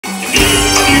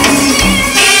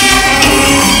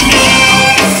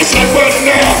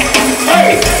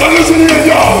Now listen here,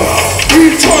 y'all.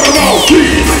 We talking about we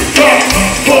got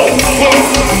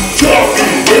tell me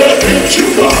where did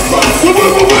you come from?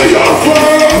 Remember where y'all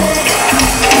from?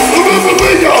 Remember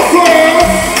where y'all from?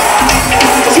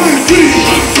 Say we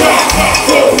got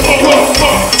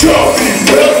tell me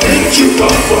where did you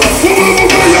come from? Remember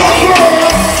where y'all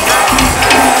from?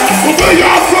 Where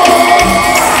y'all from?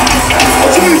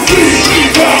 Say we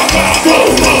got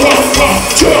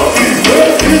tell me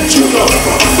where did you come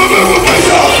from? Remember where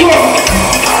y'all from?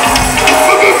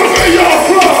 Remember where y'all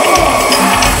from?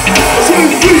 Say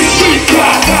we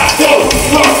got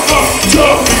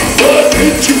tell me where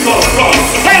did you come from?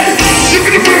 Hey, give me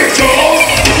the bridge, y'all.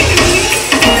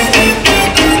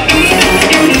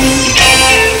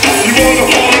 You wanna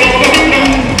hold on?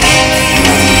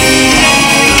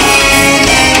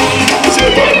 Say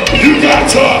what? You got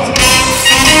tough.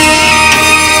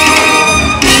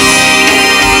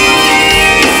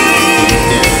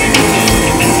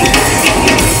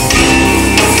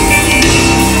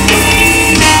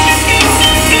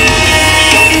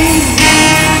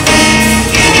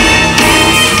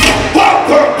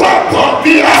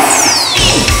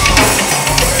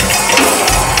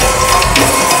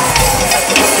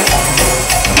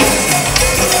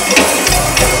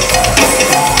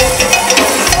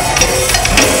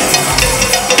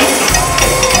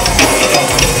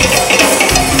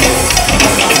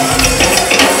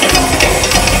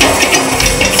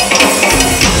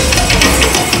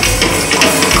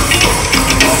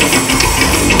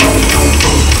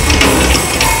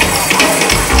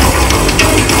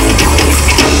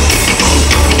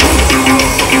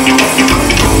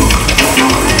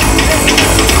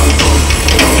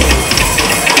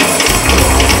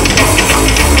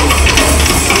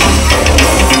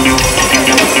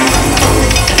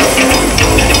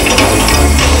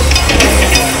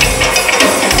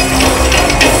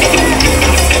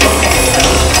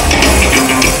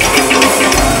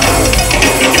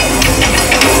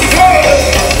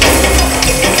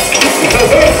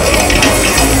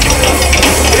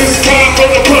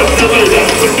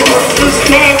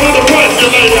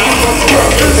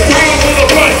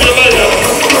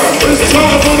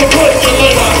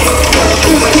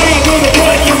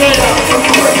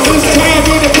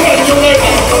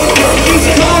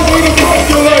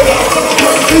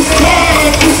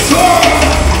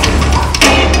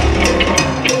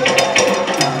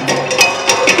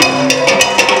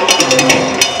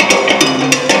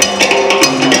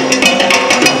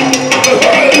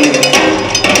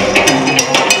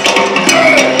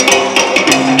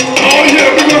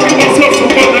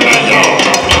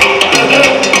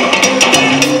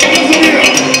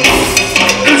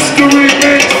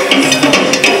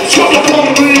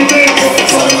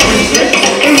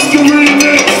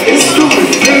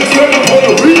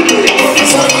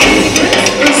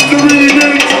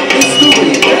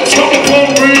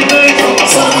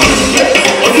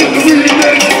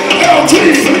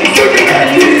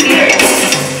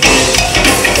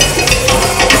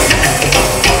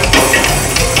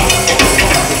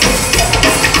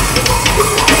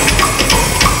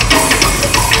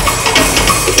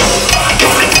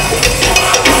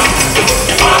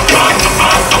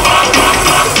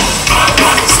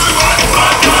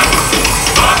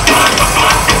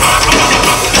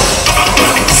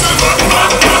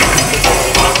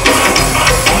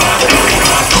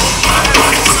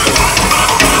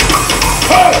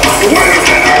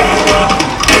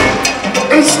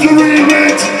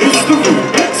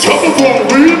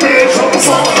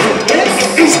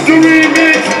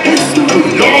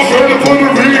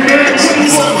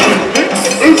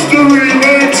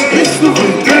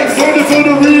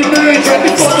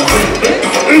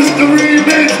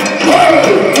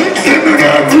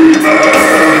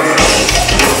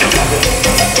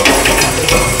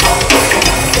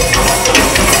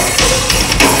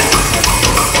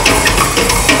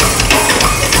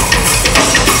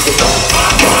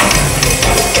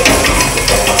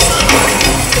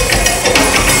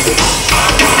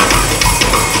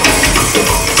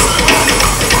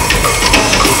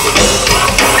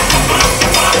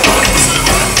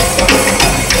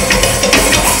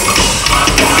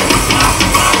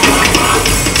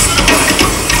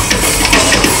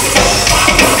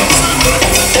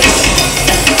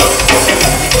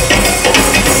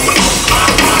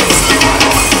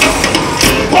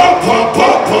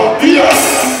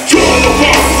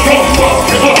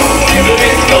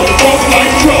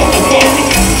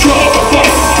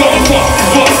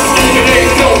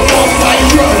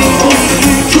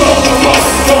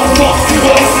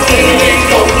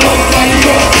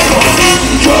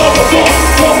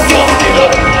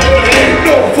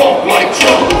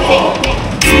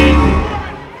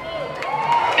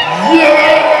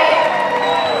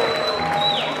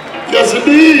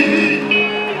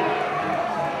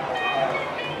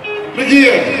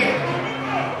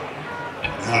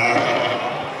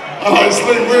 All right,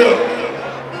 Slick Will.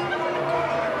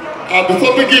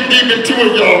 Before we get deep into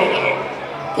it, y'all,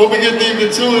 I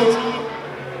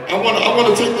want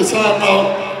to take the time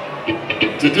out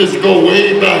to just go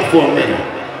way back for a minute.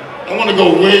 I want to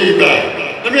go way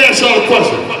back. Let me ask y'all a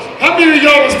question. How many of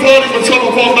y'all was partying with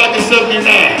Trouble Fall back in '79?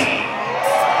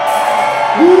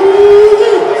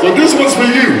 Woo! So this one's for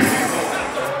you.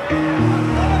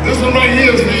 This one right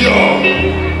here is for y'all.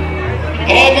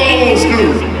 All my old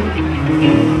school.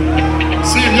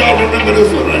 See if y'all remember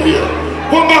this one right here.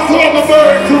 What my former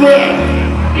bird career?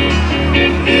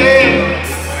 Yeah.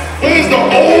 Where's the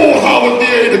old Howard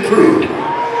Theater crew?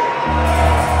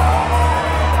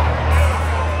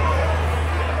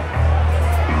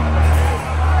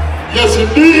 Yes,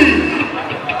 indeed.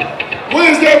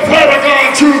 Where's that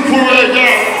Paragon 2 crew right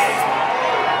now?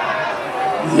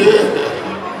 Yeah.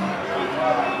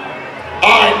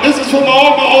 All right, this is from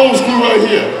all my old school right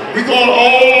here. We're going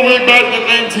all the way back to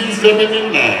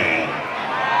 1979.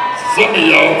 Some of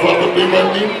y'all probably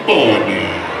wasn't even born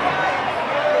then.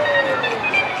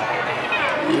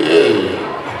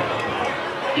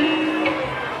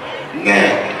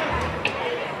 Yeah.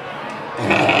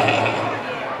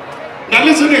 Now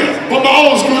listen here. For my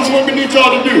old school, this is what we need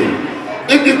y'all to do.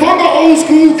 If you're from the old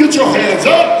school, get your hands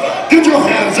up. Get your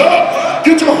hands up.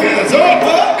 Get your hands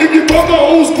up. If you're from the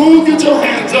old school, get your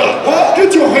hands up.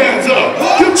 Get your hands up.